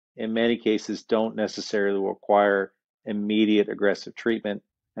 cancers in many cases don't necessarily require immediate aggressive treatment.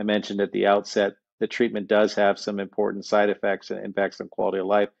 I mentioned at the outset the treatment does have some important side effects and impacts on quality of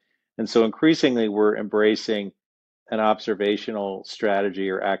life. And so increasingly, we're embracing an observational strategy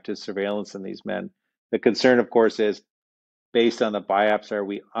or active surveillance in these men. The concern, of course, is based on the biopsy, are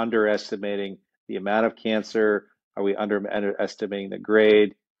we underestimating the amount of cancer? Are we underestimating the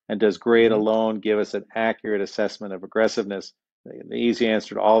grade? And does grade Hmm. alone give us an accurate assessment of aggressiveness? The easy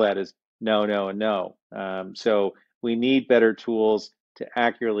answer to all that is no, no, and no. So we need better tools to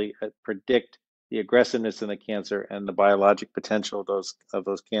accurately predict the aggressiveness in the cancer and the biologic potential of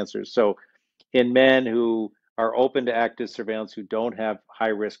those cancers. So in men who are open to active surveillance who don't have high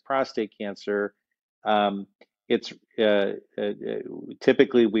risk prostate cancer, um, it's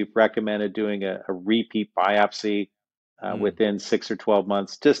typically we've recommended doing a repeat biopsy Mm. within 6 or 12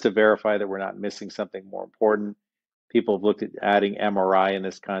 months just to verify that we're not missing something more important. People have looked at adding MRI in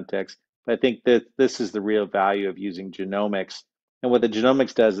this context, but I think that this is the real value of using genomics. And what the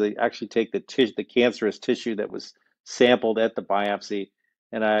genomics does, they actually take the cancerous tissue that was sampled at the biopsy,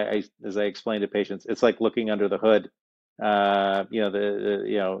 and as I explained to patients, it's like looking under the hood.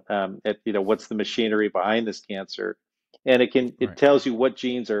 What's the machinery behind this cancer, and it Right. tells you what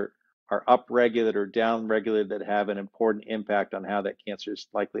genes are upregulated or downregulated that have an important impact on how that cancer is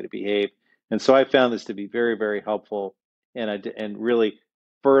likely to behave. And so I found this to be very, very helpful, and really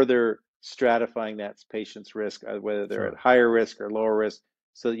further stratifying that patient's risk, whether they're at Sure. higher risk or lower risk,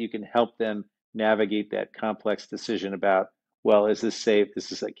 so that you can help them navigate that complex decision about, well, is this safe? Is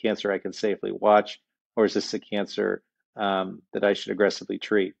this a cancer I can safely watch, or is this a cancer that I should aggressively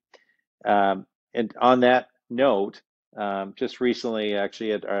treat? And on that note, just recently,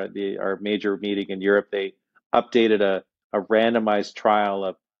 actually at our major meeting in Europe, they updated a randomized trial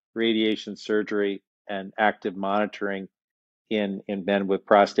of radiation surgery and active monitoring in men with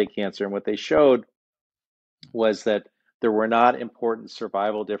prostate cancer. And what they showed was that there were not important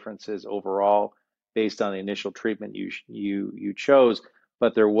survival differences overall based on the initial treatment you chose,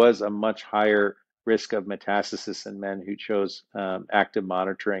 but there was a much higher risk of metastasis in men who chose active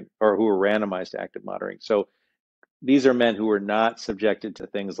monitoring or who were randomized to active monitoring. So these are men who are not subjected to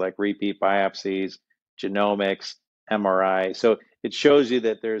things like repeat biopsies, genomics, MRI. So it shows you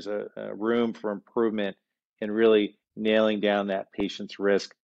that there's a room for improvement in really nailing down that patient's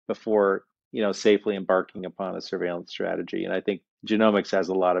risk before safely embarking upon a surveillance strategy. And I think genomics has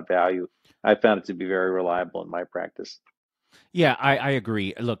a lot of value. I found it to be very reliable in my practice. Yeah, I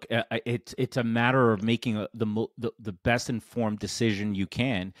agree. Look, it's a matter of making the best informed decision you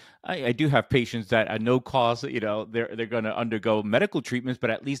can. I do have patients that at no cost, they're going to undergo medical treatments, but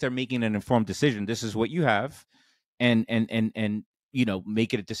at least they're making an informed decision. This is what you have, and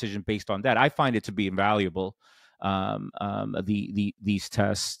make it a decision based on that. I find it to be invaluable. These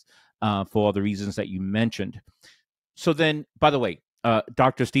tests for all the reasons that you mentioned. So then, by the way,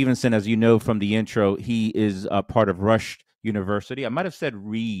 Dr. Stevenson, as you know from the intro, he is part of Rush University. I might have said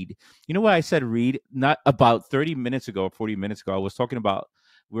Reed. You know why I said Reed? Not about 30 minutes ago or 40 minutes ago.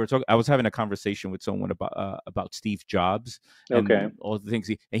 I was having a conversation with someone about Steve Jobs Okay. and all the things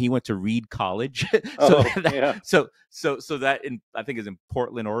he went to Reed College. so Oh, that yeah. so that I think is in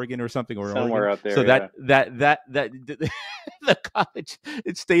Portland, Oregon or something, or Oregon. Somewhere out So there, yeah. the college,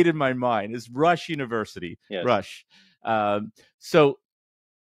 it stayed in my mind. It's Rush University. Yes. Rush. So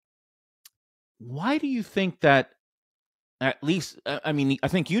why do you think that, at least, I mean, I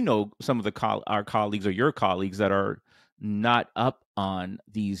think some of our colleagues or your colleagues that are not up on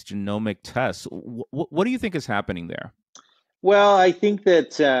these genomic tests. What do you think is happening there? Well, I think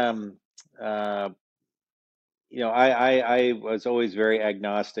that uh, I was always very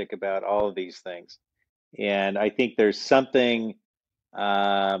agnostic about all of these things. And I think there's something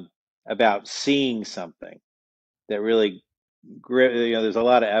um, about seeing something that really, there's a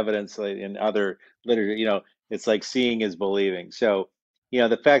lot of evidence like in other literature, it's like seeing is believing. So,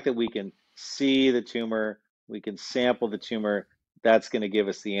 the fact that we can see the tumor, we can sample the tumor, that's going to give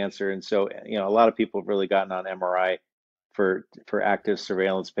us the answer. And so, a lot of people have really gotten on MRI for active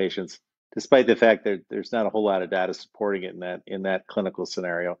surveillance patients, despite the fact that there's not a whole lot of data supporting it in that clinical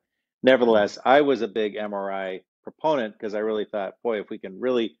scenario. Mm. Nevertheless, I was a big MRI proponent because I really thought, boy, if we can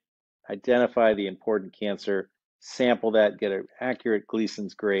really identify the important cancer, sample that, get an accurate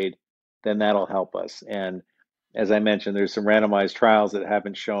Gleason's grade, then that'll help us. And as I mentioned, there's some randomized trials that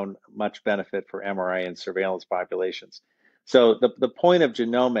haven't shown much benefit for MRI in surveillance populations. So the point of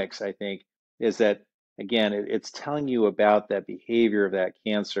genomics, I think, is that again, it's telling you about that behavior of that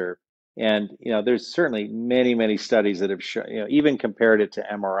cancer. And there's certainly many studies that have shown, even compared it to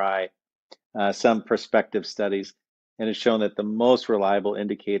MRI, some prospective studies, and it's shown that the most reliable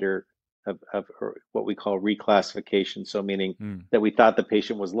indicator of what we call reclassification, so meaning Mm. that we thought the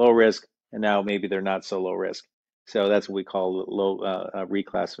patient was low risk and now maybe they're not so low risk. So that's what we call low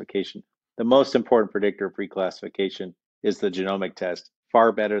reclassification. The most important predictor of reclassification is the genomic test,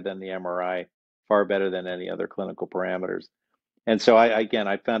 far better than the MRI, far better than any other clinical parameters. And so I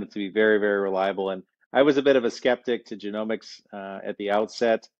found it to be very reliable. And I was a bit of a skeptic to genomics at the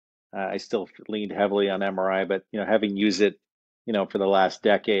outset. I still leaned heavily on MRI, but having used it, for the last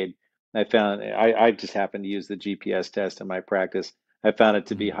decade, I just happened to use the GPS test in my practice. I found it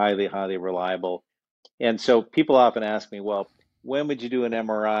to be Mm. highly reliable. And so people often ask me, well, when would you do an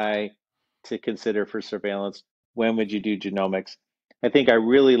MRI to consider for surveillance? When would you do genomics? I think I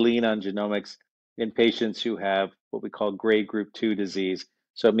really lean on genomics in patients who have what we call grade group 2 disease.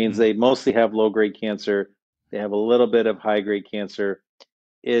 So it means Mm. they mostly have low grade cancer, they have a little bit of high grade cancer,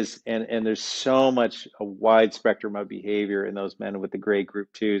 and there's so much a wide spectrum of behavior in those men with the grade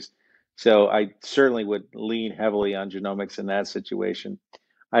group 2s. So I certainly would lean heavily on genomics in that situation.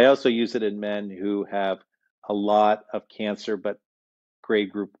 I also use it in men who have a lot of cancer, but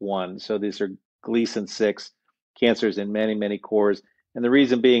grade group 1. So these are Gleason 6 cancers in many cores. And the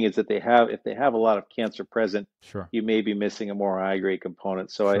reason being is that if they have a lot of cancer present, Sure. you may be missing a more high grade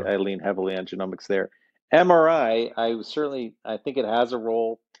component. So Sure. I lean heavily on genomics there. MRI, I think it has a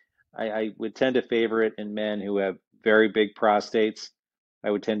role. I would tend to favor it in men who have very big prostates. I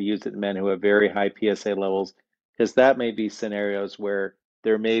would tend to use it in men who have very high PSA levels, because that may be scenarios where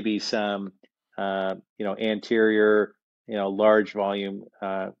there may be some, anterior, large volume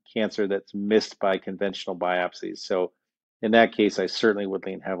cancer that's missed by conventional biopsies. So in that case, I certainly would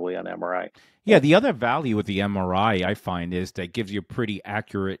lean heavily on MRI. Yeah, the other value with the MRI I find is that it gives you pretty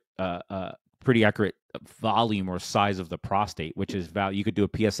accurate volume or size of the prostate, which is value. You could do a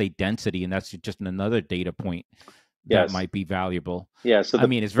PSA density, and that's just another data point that Yes. might be valuable. Yeah. So I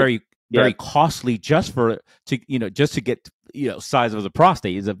mean, it's yeah, very costly just to get size of the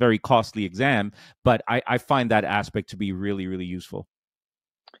prostate is a very costly exam, but I find that aspect to be really useful.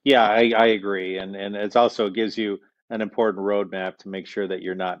 yeah, I agree. And it's also gives you an important roadmap to make sure that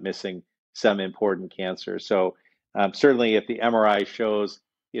you're not missing some important cancer. So certainly if the MRI shows,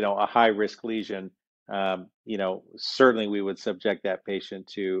 a high risk lesion, certainly we would subject that patient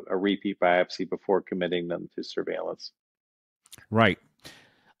to a repeat biopsy before committing them to surveillance. Right.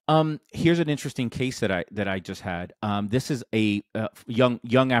 Here's an interesting case that I just had. This is a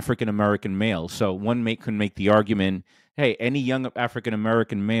young African American male. So can make the argument, hey, any young African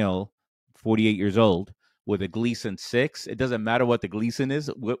American male, 48 years old, with a Gleason 6, it doesn't matter what the Gleason is.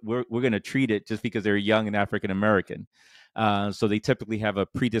 We're going to treat it just because they're young and African American. So they typically have a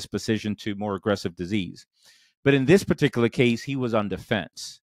predisposition to more aggressive disease. But in this particular case, he was on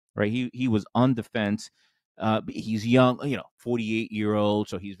defense, right? He was on defense. He's young, 48-year-old,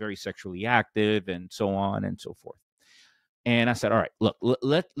 so he's very sexually active and so on and so forth. And I said, all right, look,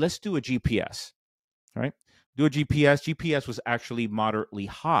 let's do a GPS, all right? Do a GPS. GPS was actually moderately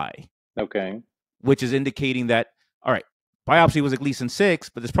high, Okay. which is indicating that, all right, biopsy was at Gleason 6,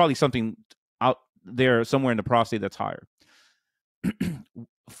 but there's probably something out there somewhere in the prostate that's higher.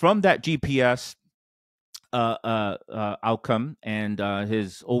 From that GPS outcome and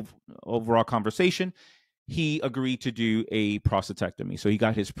his overall conversation, he agreed to do a prostatectomy. So he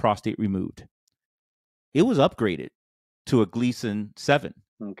got his prostate removed. It was upgraded to a Gleason 7.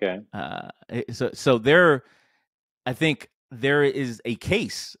 Okay. So there, I think there is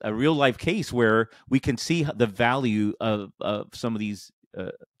a real life case where we can see the value of some of these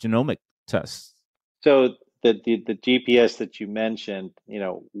genomic tests. So the GPS that you mentioned,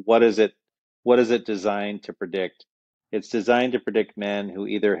 what is it designed to predict? It's designed to predict men who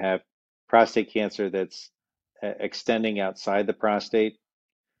either have prostate cancer that's extending outside the prostate,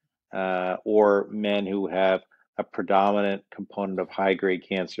 or men who have a predominant component of high grade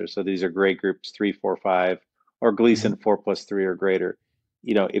cancer. So these are grade groups 3, 4, 5, or Mm-hmm. Gleason 4+3 or greater.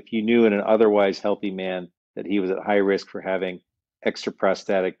 If you knew in an otherwise healthy man that he was at high risk for having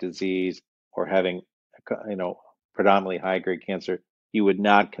extraprostatic disease or having, predominantly high-grade cancer, you would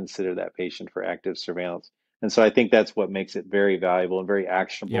not consider that patient for active surveillance. And so I think that's what makes it very valuable and very Yeah.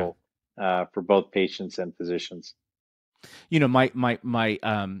 actionable for both patients and physicians. My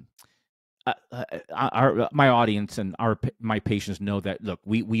audience and my patients know that, look,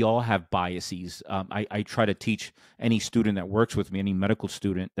 we all have biases. I try to teach any student that works with me, any medical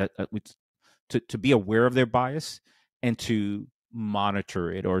student, that to be aware of their bias and to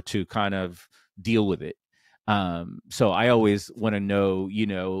monitor it or to kind of deal with it. So I always want to know,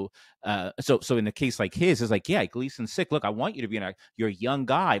 so in a case like his, it's like, yeah, Gleason's sick. Look, I want you to be you're a young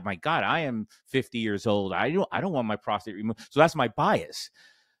guy. My God, I am 50 years old. I don't want my prostate removed. So that's my bias.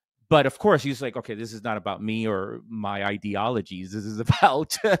 But of course, he's like, okay, this is not about me or my ideologies. This is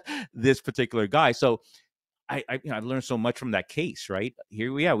about this particular guy. So I learned so much from that case, right?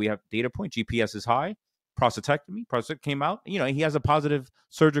 Here we have data point. GPS is high. Prostatectomy. Prostate came out. He has a positive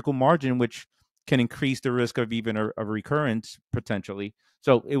surgical margin, which can increase the risk of even a recurrence potentially.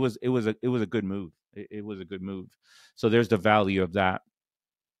 So it was a good move. It was a good move. So there's the value of that.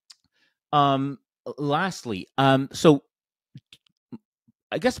 Lastly, so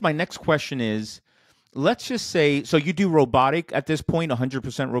I guess my next question is, let's just say, so you do robotic at this point,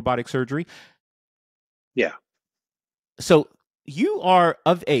 100% robotic surgery. Yeah. So you are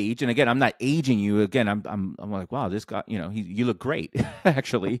of age, and again, I'm not aging you. Again, I'm like, wow, this guy, you look great.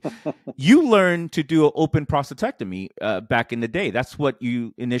 Actually, you learned to do an open prostatectomy back in the day. That's what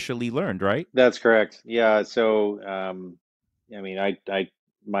you initially learned, right? That's correct. Yeah. So,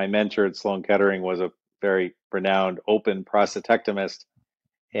 my mentor at Sloan Kettering was a very renowned open prostatectomist,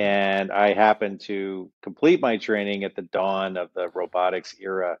 and I happened to complete my training at the dawn of the robotics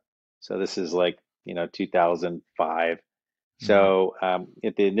era. So this is like, 2005. Mm-hmm. So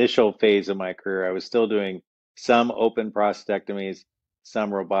at the initial phase of my career, I was still doing some open prostatectomies,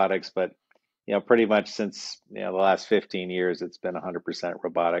 some robotics, but pretty much since the last 15 years, it's been 100%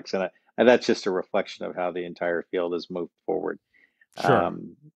 robotics, and that's just a reflection of how the entire field has moved forward. Sure.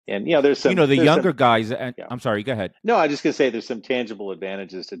 And The there's some younger guys, and yeah. I'm sorry, go ahead. No, I just gonna say there's some tangible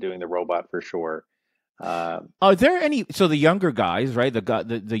advantages to doing the robot for sure. Um, Are there any? So the younger guys, right?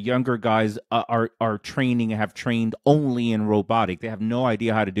 The younger guys are training, have trained only in robotic. They have no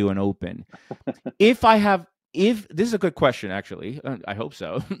idea how to do an open. If this is a good question, actually, I hope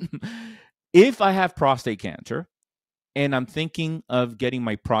so. If I have prostate cancer and I'm thinking of getting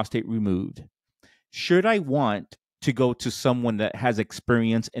my prostate removed, should I want to go to someone that has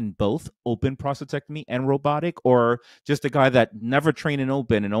experience in both open prostatectomy and robotic, or just a guy that never trained in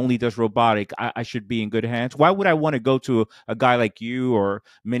open and only does robotic? I should be in good hands. Why would I want to go to a guy like you or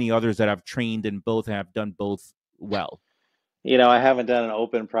many others that have trained in both and have done both well? I haven't done an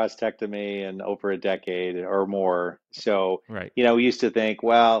open prostatectomy in over a decade or more. So, Right. we used to think,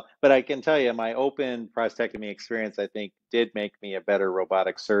 well, but I can tell you my open prostatectomy experience, I think, did make me a better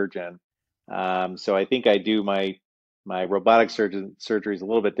robotic surgeon. So I think I do my robotic surgery is a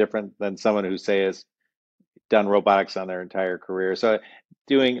little bit different than someone who say has done robotics on their entire career. So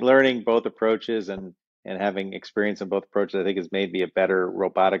learning both approaches and having experience in both approaches, I think has made me a better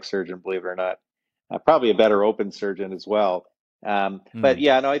robotic surgeon, believe it or not. Probably a better open surgeon as well. But Mm.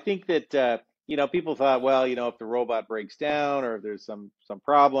 yeah, no, I think that people thought, well, if the robot breaks down or if there's some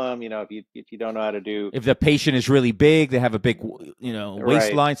problem, if you don't know how to do If the patient is really big, they have a big, right,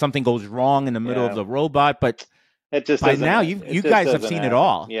 waistline, something goes wrong in the middle of yeah, the robot, but it just by doesn't now you it you just guys have doesn't seen it happen.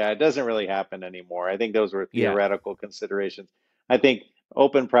 all. Yeah, it doesn't really happen anymore. I think those were Yeah. theoretical considerations. I think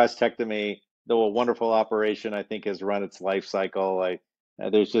open prostatectomy, though a wonderful operation, I think has run its life cycle.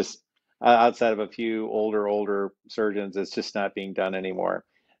 There's just outside of a few older surgeons, it's just not being done anymore.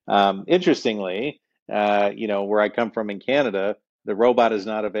 Interestingly, where I come from in Canada, the robot is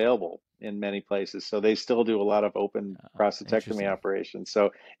not available in many places, so they still do a lot of open prostatectomy Interesting. operations. So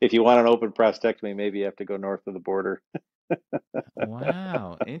if you want an open prostatectomy, maybe you have to go north of the border.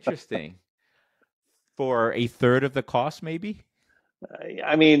 Wow, interesting. For a third of the cost, maybe,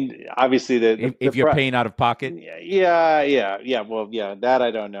 I mean, obviously if you're paying out of pocket. yeah. Well, yeah, that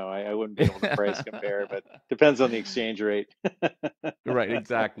I don't know. I wouldn't be able to price compare, but depends on the exchange rate. Right,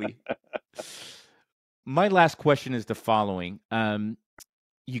 exactly. My last question is the following: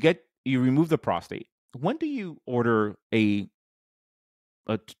 you remove the prostate. When do you order a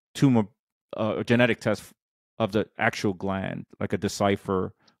tumor, a genetic test of the actual gland, like a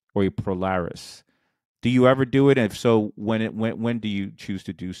Decipher or a Prolaris? Do you ever do it? And if so, when do you choose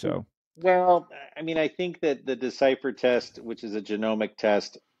to do so? Well, I mean, I think that the Decipher test, which is a genomic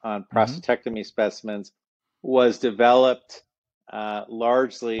test on Hmm. prostatectomy specimens, was developed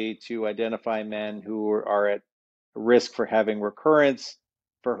largely to identify men who are at risk for having recurrence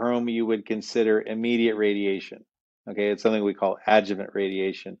for whom you would consider immediate radiation. Okay, it's something we call adjuvant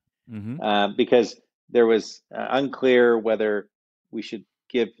radiation, because there was unclear whether we should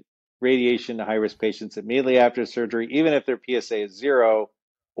give radiation to high-risk patients immediately after surgery, even if their PSA is 0,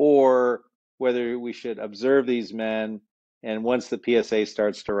 or whether we should observe these men and once the PSA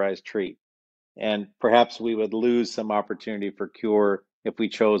starts to rise, treat. And perhaps we would lose some opportunity for cure if we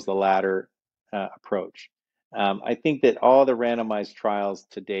chose the latter approach. I think that all the randomized trials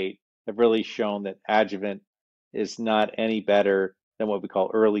to date have really shown that adjuvant is not any better than what we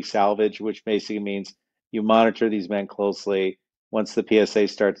call early salvage, which basically means you monitor these men closely. Once the PSA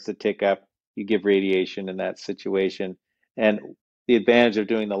starts to tick up, you give radiation in that situation. And the advantage of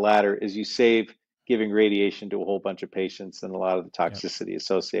doing the latter is you save giving radiation to a whole bunch of patients and a lot of the toxicity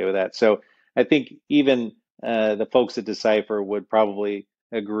associated with that. So I think even the folks at Decipher would probably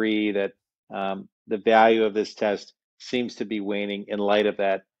agree that the value of this test seems to be waning in light of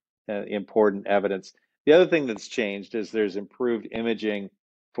that important evidence. The other thing that's changed is there's improved imaging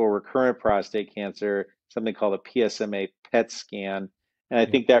for recurrent prostate cancer, something called a PSMA PET scan. And I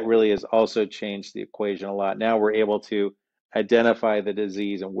think that really has also changed the equation a lot. Now we're able to identify the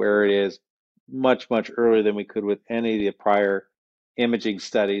disease and where it is much, much earlier than we could with any of the prior imaging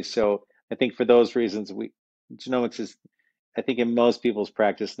studies. So I think for those reasons, genomics is, I think in most people's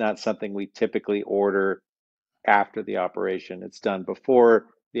practice, not something we typically order after the operation. It's done before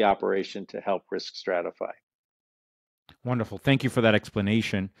the operation to help risk stratify. Wonderful. Thank you for that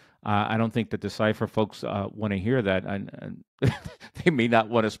explanation. I don't think the Decipher folks want to hear that, and they may not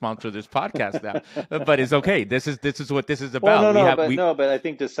want to sponsor this podcast now, but it's okay. This is what this is about. Well, but I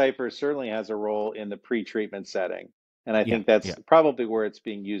think Decipher certainly has a role in the pre-treatment setting, and I think that's probably where it's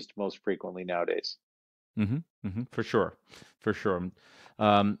being used most frequently nowadays. For sure.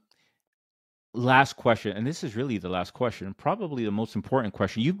 Last question, and this is really the last question, probably the most important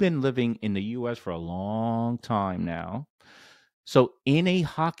question. You've been living in the U.S. for a long time now. So in a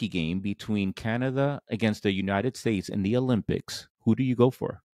hockey game between Canada against the United States in the Olympics, who do you go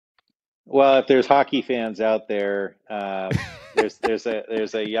for? Well, if there's hockey fans out there, there's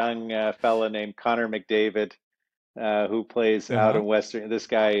a young fella named Connor McDavid who plays out in Western. This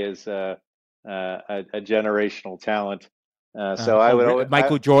guy is a generational talent. So I would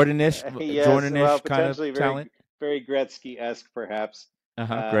Michael Jordan-ish, yes, Jordan-ish kind of potentially talent. Very Gretzky-esque, perhaps.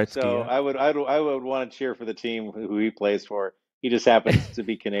 Gretzky. So I would want to cheer for the team who he plays for. He just happens to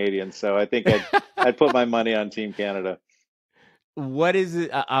be Canadian, so I think I'd put my money on Team Canada. What is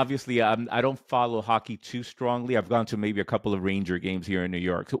it? Obviously, I don't follow hockey too strongly. I've gone to maybe a couple of Ranger games here in New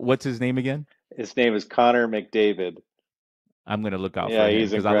York. What's his name again? His name is Connor McDavid. I'm gonna look out for him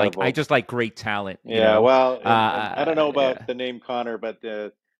because I just like great talent. Well, I don't know about the name Connor, but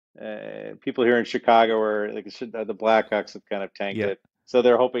people here in Chicago are like the Blackhawks have kind of tanked it, so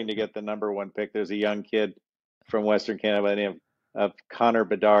they're hoping to get the #1 pick. There's a young kid from Western Canada by the name of Connor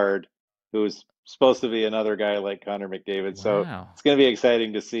Bedard, who's supposed to be another guy like Connor McDavid. Wow. So it's going to be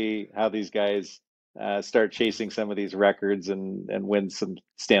exciting to see how these guys start chasing some of these records and win some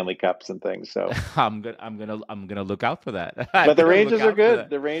Stanley Cups and things. So I'm gonna look out for that. But the Rangers are good.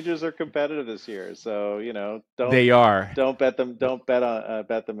 The Rangers are competitive this year, so don't bet them out. Don't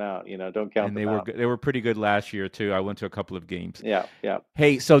count them out. They were pretty good last year too. I went to a couple of games. Yeah.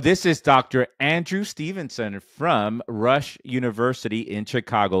 Hey, so this is Dr. Andrew Stevenson from Rush University in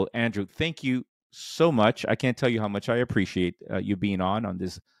Chicago. Andrew, thank you so much. I can't tell you how much I appreciate you being on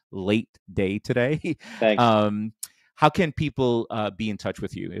this late day today. Thanks. How can people be in touch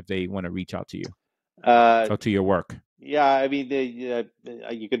with you if they want to reach out to you or to your work? Yeah, I mean,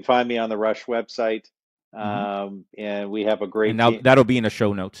 you can find me on the Rush website, and we have a great team. That'll be in the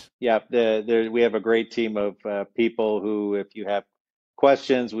show notes. Yeah, we have a great team of people who, if you have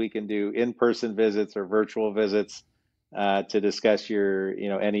questions, we can do in-person visits or virtual visits to discuss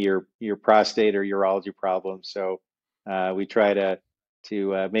any of your prostate or urology problems. So we try to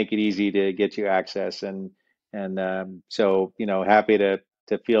make it easy to get you access, and so happy to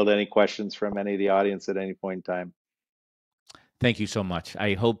field any questions from any of the audience at any point in time. Thank you so much.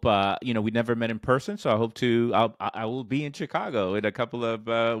 I hope we never met in person, so I will be in Chicago in a couple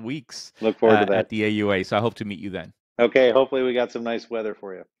of weeks. Look forward to that at the AUA. So I hope to meet you then. Okay. Hopefully we got some nice weather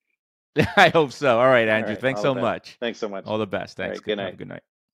for you. I hope so. All right, Andrew. Thanks so much. Thanks so much. All the best. Thanks. Right, good night. Good night.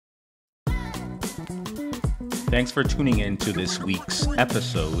 Thanks for tuning in to this week's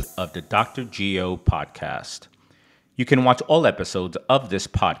episode of the Dr. Geo podcast. You can watch all episodes of this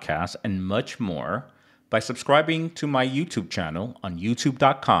podcast and much more by subscribing to my YouTube channel on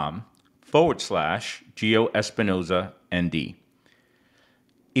youtube.com/Geo Espinoza ND.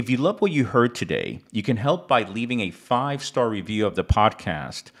 If you love what you heard today, you can help by leaving a 5-star review of the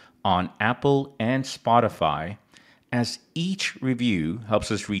podcast on Apple and Spotify, as each review helps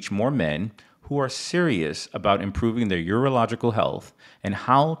us reach more men who are serious about improving their urological health and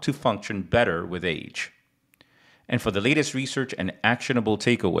how to function better with age. And for the latest research and actionable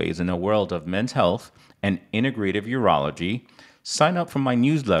takeaways in the world of men's health and integrative urology, sign up for my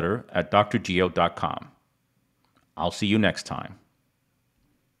newsletter at drgeo.com. I'll see you next time.